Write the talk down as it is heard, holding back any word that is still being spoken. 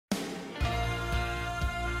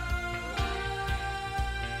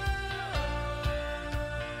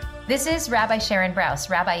This is Rabbi Sharon Brous,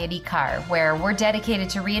 Rabbi at IKAR, where we're dedicated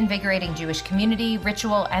to reinvigorating Jewish community,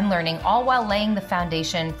 ritual, and learning, all while laying the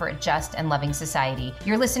foundation for a just and loving society.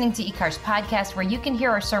 You're listening to IKAR's podcast, where you can hear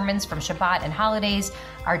our sermons from Shabbat and holidays,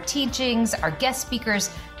 our teachings, our guest speakers,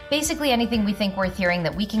 basically anything we think worth hearing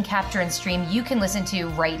that we can capture and stream, you can listen to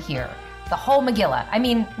right here. The whole Megillah. I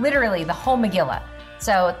mean, literally the whole Megillah.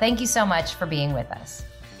 So thank you so much for being with us.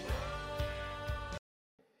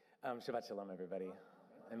 Shabbat Shalom, everybody.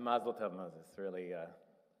 And Mazel Tov, Moses. Really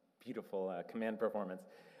beautiful command performance.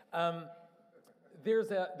 There's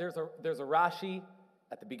a Rashi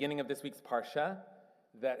at the beginning of this week's Parsha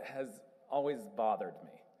that has always bothered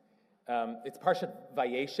me. It's Parshat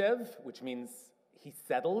Vayeshev, which means he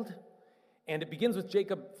settled. And it begins with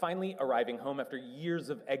Jacob finally arriving home after years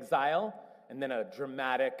of exile, and then a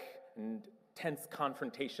dramatic and tense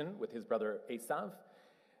confrontation with his brother Esav,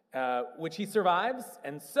 which he survives.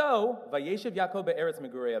 And so, Vayeshev Yaakov be'eretz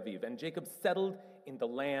megurei aviv, and Jacob settled in the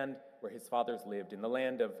land where his fathers lived, in the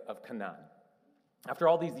land of Canaan. After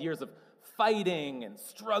all these years of fighting and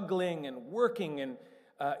struggling and working, and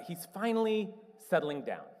he's finally settling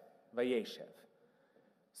down, Vayeshev.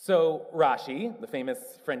 So Rashi, the famous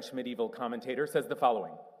French medieval commentator, says the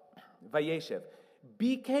following: Vayeshev,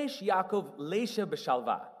 bikesh Yaakov leisha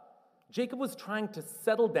b'shalva. Jacob was trying to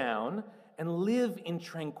settle down and live in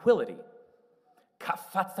tranquility.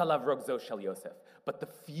 Kafatz alav rogzo shel Yosef, but the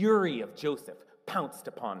fury of Joseph pounced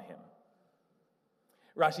upon him.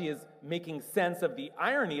 Rashi is making sense of the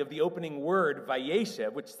irony of the opening word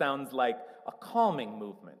Vayeshev, which sounds like a calming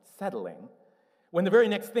movement, settling, when the very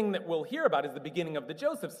next thing that we'll hear about is the beginning of the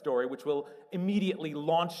Joseph story, which will immediately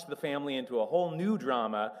launch the family into a whole new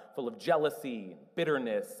drama full of jealousy,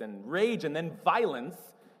 bitterness, and rage, and then violence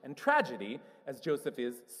and tragedy, as Joseph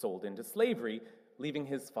is sold into slavery, leaving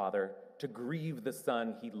his father to grieve the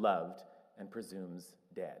son he loved and presumes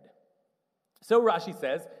dead. So Rashi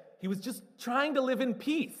says he was just trying to live in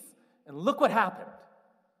peace, and look what happened.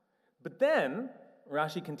 But then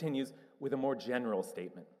Rashi continues with a more general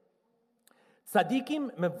statement.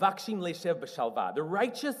 Tzadikim mevakshim leishev b'shalva. The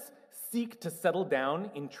righteous seek to settle down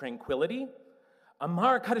in tranquility.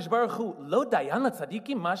 Amar Kadosh Baruch Hu lo dayan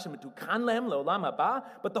latzadikim ma shemetukan lehem leolam haba.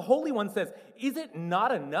 But the Holy One says, is it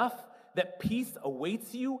not enough that peace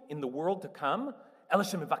awaits you in the world to come? Ela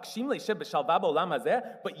shemevakshim leishev b'shalva b'olam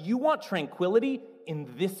hazeh. But you want tranquility in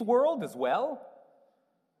this world as well?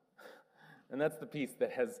 And that's the peace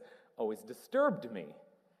that has always disturbed me.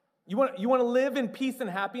 You want to live in peace and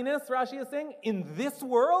happiness, Rashi is saying, in this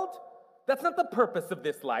world? That's not the purpose of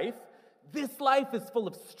this life. This life is full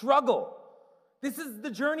of struggle. This is the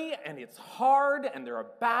journey, and it's hard, and there are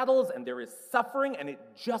battles, and there is suffering, and it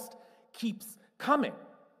just keeps coming.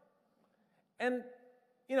 And,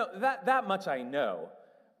 that much I know,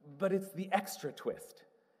 but it's the extra twist,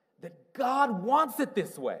 that God wants it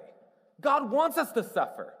this way. God wants us to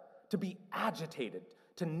suffer, to be agitated,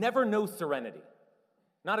 to never know serenity.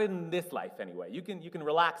 Not in this life, anyway. You can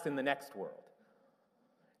relax in the next world.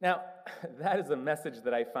 Now, that is a message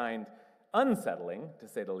that I find unsettling, to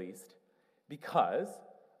say the least, because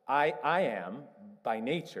I am, by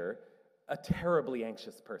nature, a terribly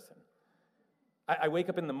anxious person. I wake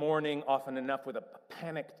up in the morning often enough with a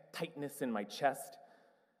panicked tightness in my chest.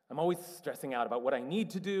 I'm always stressing out about what I need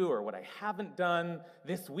to do or what I haven't done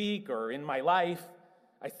this week or in my life.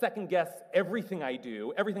 I second-guess everything I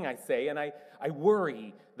do, everything I say, and I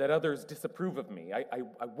worry that others disapprove of me.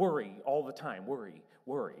 I worry all the time, worry.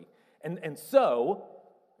 And so,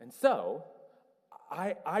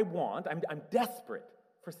 I'm desperate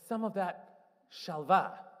for some of that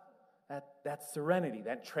shalva, that serenity,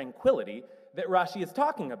 that tranquility that Rashi is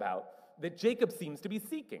talking about, that Jacob seems to be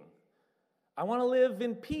seeking. I want to live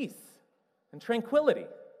in peace and tranquility.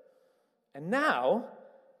 And now,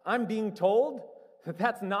 I'm being told that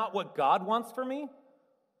that's not what God wants for me.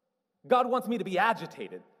 God wants me to be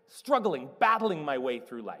agitated, struggling, battling my way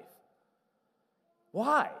through life.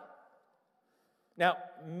 Why? Now,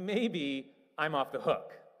 maybe I'm off the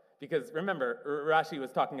hook, because remember, Rashi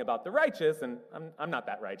was talking about the righteous, and I'm not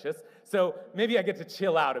that righteous, so maybe I get to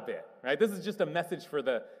chill out a bit, right? This is just a message for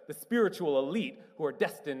the spiritual elite who are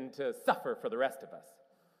destined to suffer for the rest of us.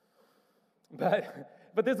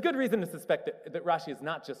 But there's good reason to suspect that Rashi is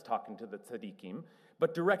not just talking to the tzaddikim,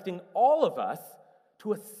 but directing all of us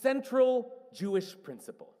to a central Jewish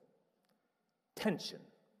principle: tension.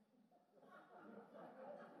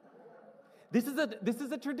 This is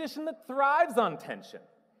a tradition that thrives on tension.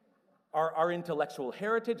 Our intellectual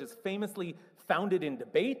heritage is famously founded in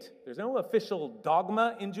debate. There's no official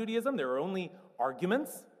dogma in Judaism. There are only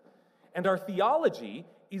arguments. And our theology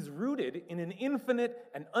is rooted in an infinite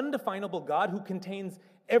and undefinable God who contains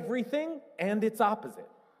everything and its opposite: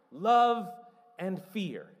 love and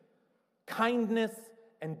fear, kindness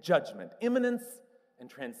and judgment, immanence and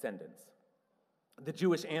transcendence. The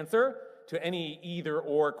Jewish answer to any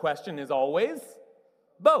either-or question is always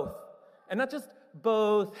both. And not just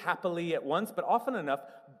both happily at once, but often enough,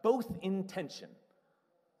 both in tension.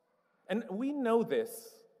 And we know this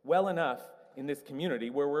well enough in this community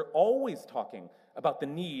where we're always talking about the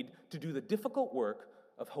need to do the difficult work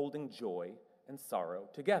of holding joy and sorrow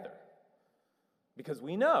together. Because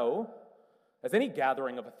we know, as any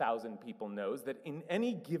gathering of 1,000 people knows, that in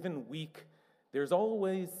any given week, there's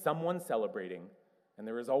always someone celebrating and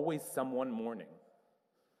there is always someone mourning.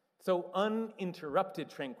 So uninterrupted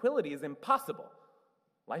tranquility is impossible.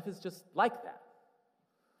 Life is just like that.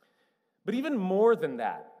 But even more than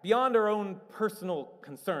that, beyond our own personal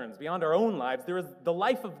concerns, beyond our own lives, there is the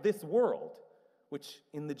life of this world, which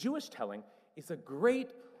in the Jewish telling is a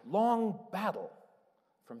great long battle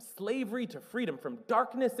from slavery to freedom, from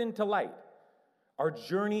darkness into light. Our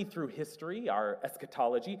journey through history, our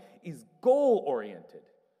eschatology, is goal-oriented.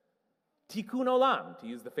 Tikkun olam, to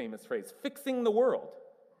use the famous phrase, fixing the world.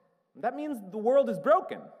 That means the world is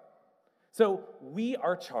broken. So we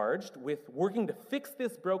are charged with working to fix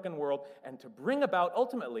this broken world and to bring about,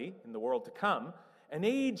 ultimately, in the world to come, an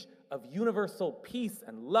age of universal peace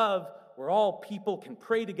and love where all people can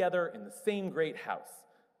pray together in the same great house,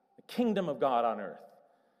 the kingdom of God on earth.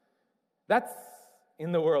 That's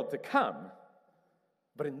in the world to come.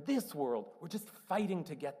 But in this world, we're just fighting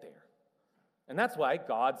to get there. And that's why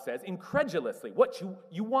God says incredulously, what,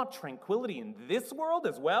 you want tranquility in this world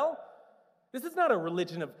as well? This is not a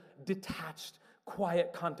religion of detached,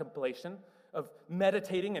 quiet contemplation, of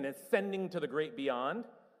meditating and ascending to the great beyond.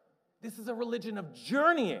 This is a religion of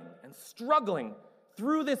journeying and struggling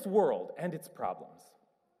through this world and its problems.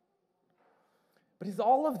 But is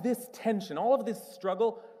all of this tension, all of this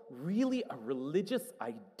struggle, really a religious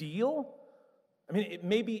ideal? I mean, it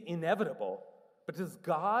may be inevitable, but does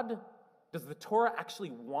the Torah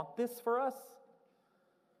actually want this for us?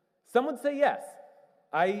 Some would say yes.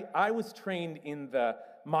 I was trained in the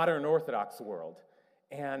modern Orthodox world,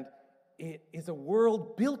 and it is a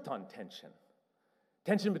world built on tension.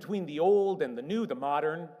 Tension between the old and the new, the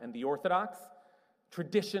modern and the Orthodox,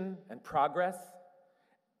 tradition and progress.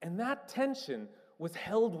 And that tension was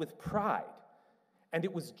held with pride, and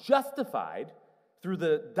it was justified through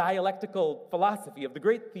the dialectical philosophy of the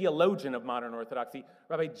great theologian of modern Orthodoxy,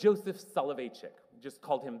 Rabbi Joseph Soloveitchik. We just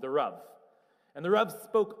called him the Rav. And the Rav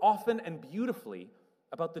spoke often and beautifully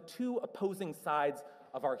about the two opposing sides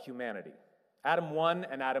of our humanity, Adam 1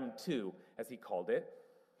 and Adam 2, as he called it.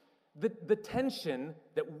 The tension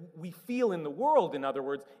that we feel in the world, in other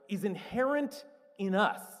words, is inherent in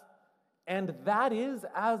us, and that is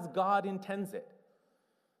as God intends it.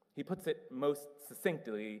 He puts it most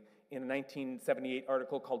succinctly in a 1978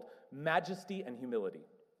 article called Majesty and Humility.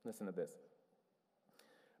 Listen to this.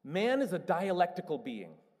 Man is a dialectical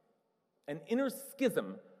being. An inner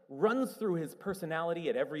schism runs through his personality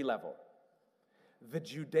at every level. The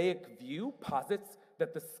Judaic view posits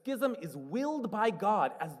that the schism is willed by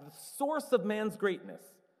God as the source of man's greatness.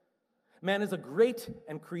 Man is a great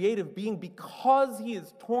and creative being because he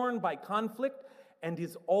is torn by conflict and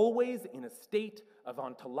is always in a state of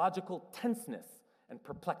ontological tenseness and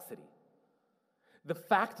perplexity. The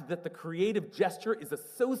fact that the creative gesture is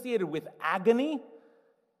associated with agony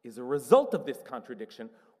is a result of this contradiction,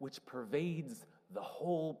 which pervades the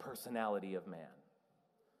whole personality of man.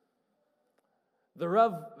 The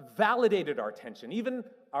Rav validated our tension, even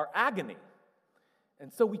our agony.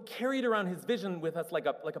 And so we carried around his vision with us like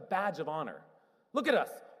a badge of honor. Look at us,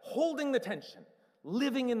 holding the tension,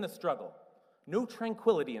 living in the struggle. No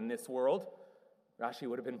tranquility in this world. Rashi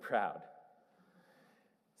would have been proud.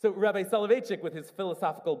 So Rabbi Soloveitchik, with his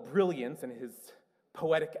philosophical brilliance and his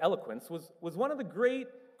poetic eloquence, was one of the great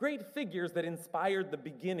figures that inspired the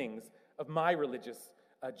beginnings of my religious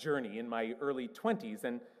journey in my early 20s.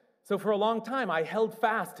 And so for a long time, I held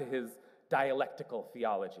fast to his dialectical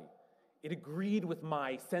theology. It agreed with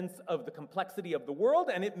my sense of the complexity of the world,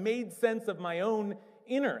 and it made sense of my own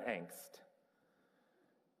inner angst.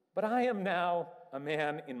 But I am now a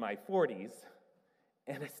man in my 40s,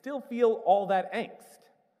 and I still feel all that angst.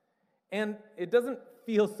 And it doesn't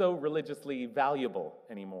feel so religiously valuable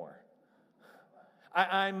anymore.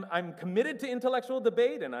 I'm committed to intellectual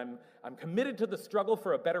debate, and I'm committed to the struggle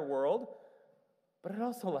for a better world, but I'd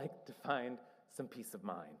also like to find some peace of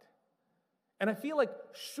mind. And I feel like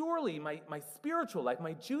surely my spiritual life,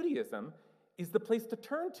 my Judaism, is the place to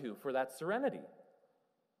turn to for that serenity.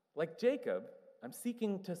 Like Jacob, I'm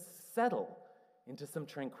seeking to settle into some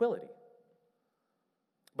tranquility.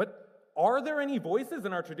 But are there any voices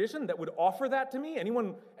in our tradition that would offer that to me?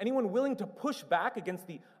 Anyone willing to push back against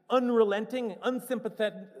the unrelenting,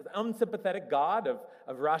 unsympathetic God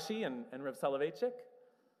of Rashi and Rav Soloveitchik?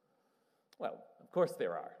 Well, of course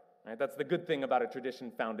there are. Right? That's the good thing about a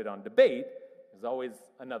tradition founded on debate. There's always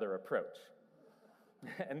another approach.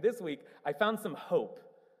 And this week, I found some hope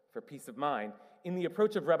for peace of mind in the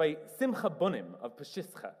approach of Rabbi Simcha Bunim of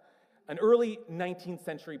Pshischa, an early 19th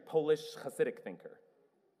century Polish Hasidic thinker.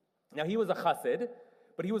 Now, he was a Chassid,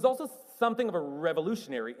 but he was also something of a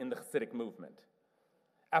revolutionary in the Hasidic movement.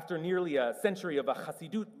 After nearly a century of a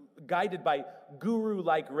Hasidut guided by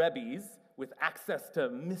guru-like rebbes with access to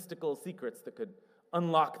mystical secrets that could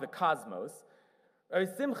unlock the cosmos,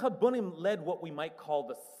 Simcha Bunim led what we might call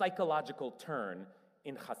the psychological turn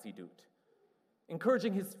in Hasidut,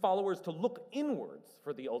 encouraging his followers to look inwards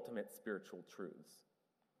for the ultimate spiritual truths.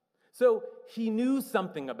 So he knew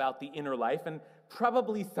something about the inner life and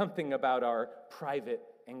probably something about our private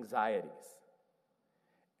anxieties.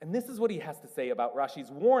 And this is what he has to say about Rashi's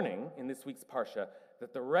warning in this week's Parsha,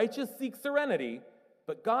 that the righteous seek serenity,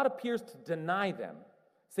 but God appears to deny them,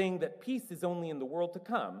 saying that peace is only in the world to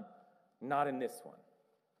come, not in this one.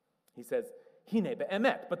 He says, Hine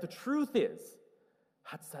be'emet, but the truth is,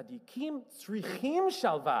 Hatzadikim tzrichim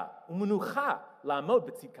shalva u'menucha la'amod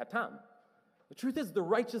b'tzidkatam. The truth is, the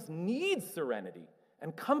righteous need serenity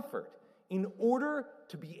and comfort in order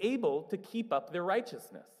to be able to keep up their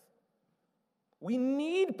righteousness. We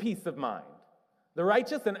need peace of mind, the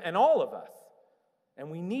righteous and all of us. And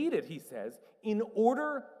we need it, he says, in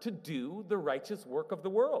order to do the righteous work of the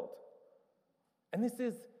world. And this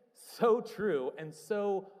is so true and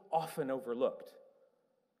so often overlooked.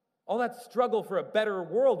 All that struggle for a better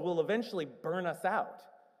world will eventually burn us out.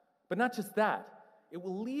 But not just that, it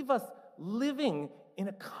will leave us living in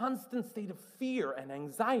a constant state of fear and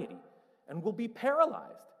anxiety, and we'll be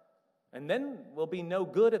paralyzed. And then we'll be no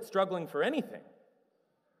good at struggling for anything.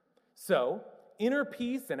 So, inner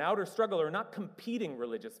peace and outer struggle are not competing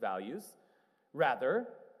religious values. Rather,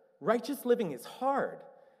 righteous living is hard,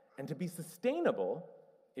 and to be sustainable,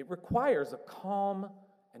 it requires a calm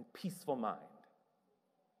and peaceful mind.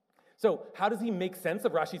 So, how does he make sense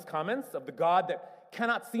of Rashi's comments of the God that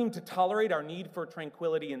cannot seem to tolerate our need for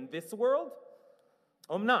tranquility in this world?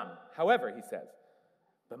 Omnam, however, he says,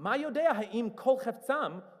 "B'ma yodea ha'im kol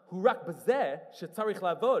cheftzam hu rak b'zeh shetzarich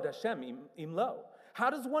lavod Hashem im lo." How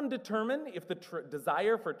does one determine if the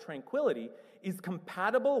desire for tranquility is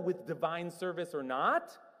compatible with divine service or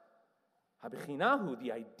not? Habechinahu,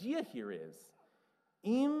 the idea here is,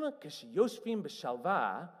 im keshiyoshvim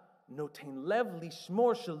b'shalva noten lev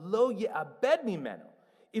lishmor shelo ye'abed mimeno.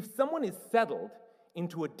 If someone is settled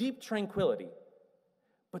into a deep tranquility,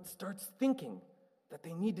 but starts thinking that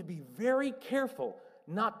they need to be very careful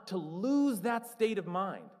not to lose that state of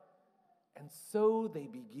mind, and so they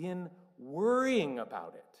begin worrying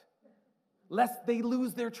about it, lest they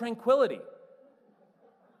lose their tranquility.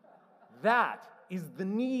 That is the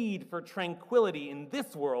need for tranquility in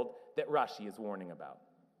this world that Rashi is warning about.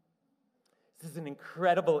 This is an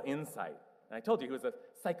incredible insight. And I told you he was a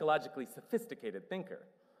psychologically sophisticated thinker.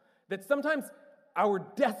 That sometimes our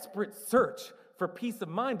desperate search for peace of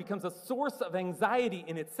mind becomes a source of anxiety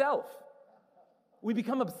in itself. We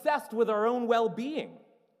become obsessed with our own well-being.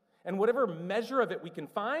 And whatever measure of it we can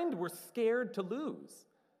find, we're scared to lose.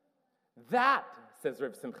 That, says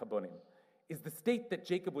Rav Simcha Bunim, is the state that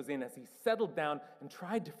Jacob was in as he settled down and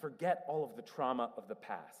tried to forget all of the trauma of the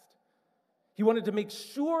past. He wanted to make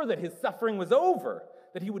sure that his suffering was over,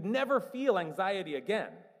 that he would never feel anxiety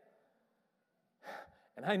again.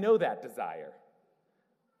 And I know that desire.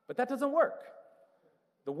 But that doesn't work.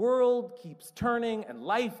 The world keeps turning and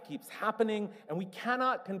life keeps happening, and we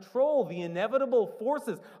cannot control the inevitable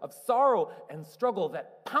forces of sorrow and struggle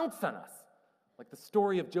that pounce on us, like the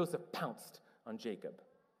story of Joseph pounced on Jacob.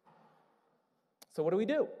 So what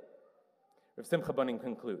do? Rav Simcha Bunim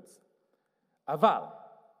concludes, Aval,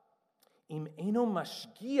 im eno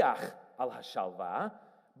mashgiach al hashalva,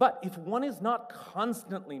 but if one is not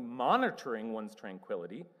constantly monitoring one's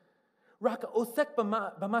tranquility, rak osek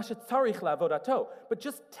b'ma shetzarich la'avodato, but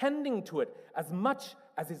just tending to it as much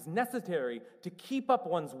as is necessary to keep up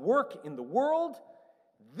one's work in the world,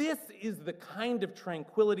 this is the kind of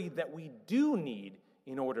tranquility that we do need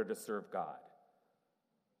in order to serve God.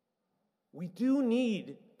 We do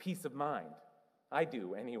need peace of mind. I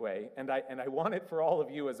do anyway, and I want it for all of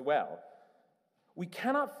you as well. We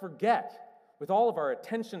cannot forget, with all of our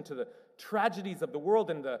attention to the tragedies of the world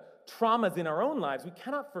and the traumas in our own lives, we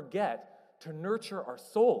cannot forget to nurture our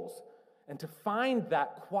souls and to find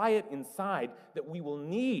that quiet inside that we will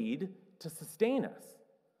need to sustain us.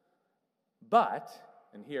 But,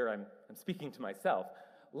 and here I'm speaking to myself,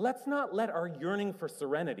 let's not let our yearning for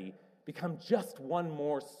serenity become just one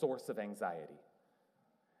more source of anxiety.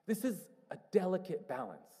 This is a delicate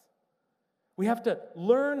balance. We have to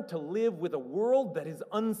learn to live with a world that is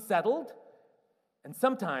unsettled, and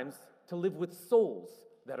sometimes to live with souls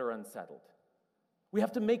that are unsettled. We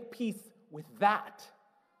have to make peace with that.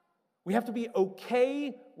 We have to be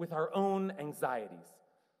okay with our own anxieties,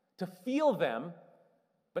 to feel them,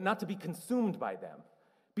 but not to be consumed by them,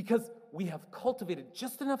 because we have cultivated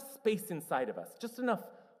just enough space inside of us, just enough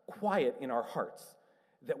quiet in our hearts,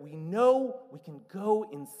 that we know we can go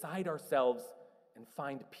inside ourselves and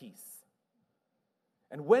find peace.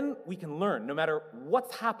 And when we can learn, no matter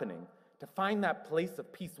what's happening, to find that place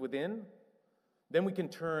of peace within, then we can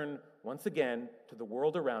turn once again to the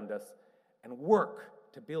world around us and work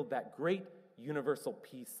to build that great universal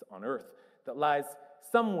peace on earth that lies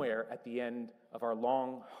somewhere at the end of our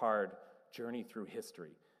long, hard journey through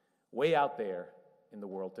history, way out there in the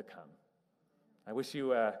world to come. I wish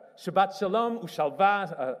you a Shabbat Shalom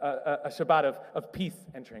Ushalva, a Shabbat of peace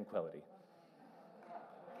and tranquility.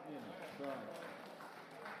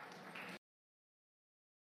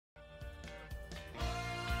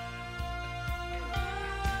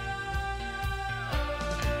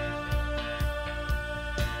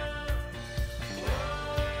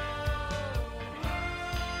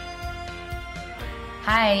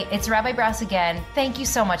 Hi, it's Rabbi Brous again. Thank you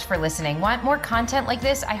so much for listening. Want more content like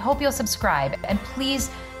this? I hope you'll subscribe. And please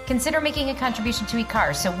consider making a contribution to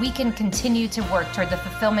IKAR so we can continue to work toward the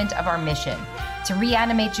fulfillment of our mission, to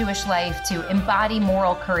reanimate Jewish life, to embody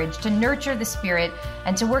moral courage, to nurture the spirit,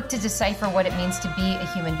 and to work to decipher what it means to be a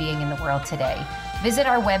human being in the world today. Visit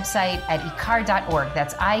our website at ikar.org.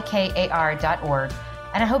 That's IKAR.org.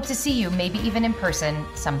 And I hope to see you, maybe even in person,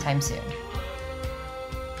 sometime soon.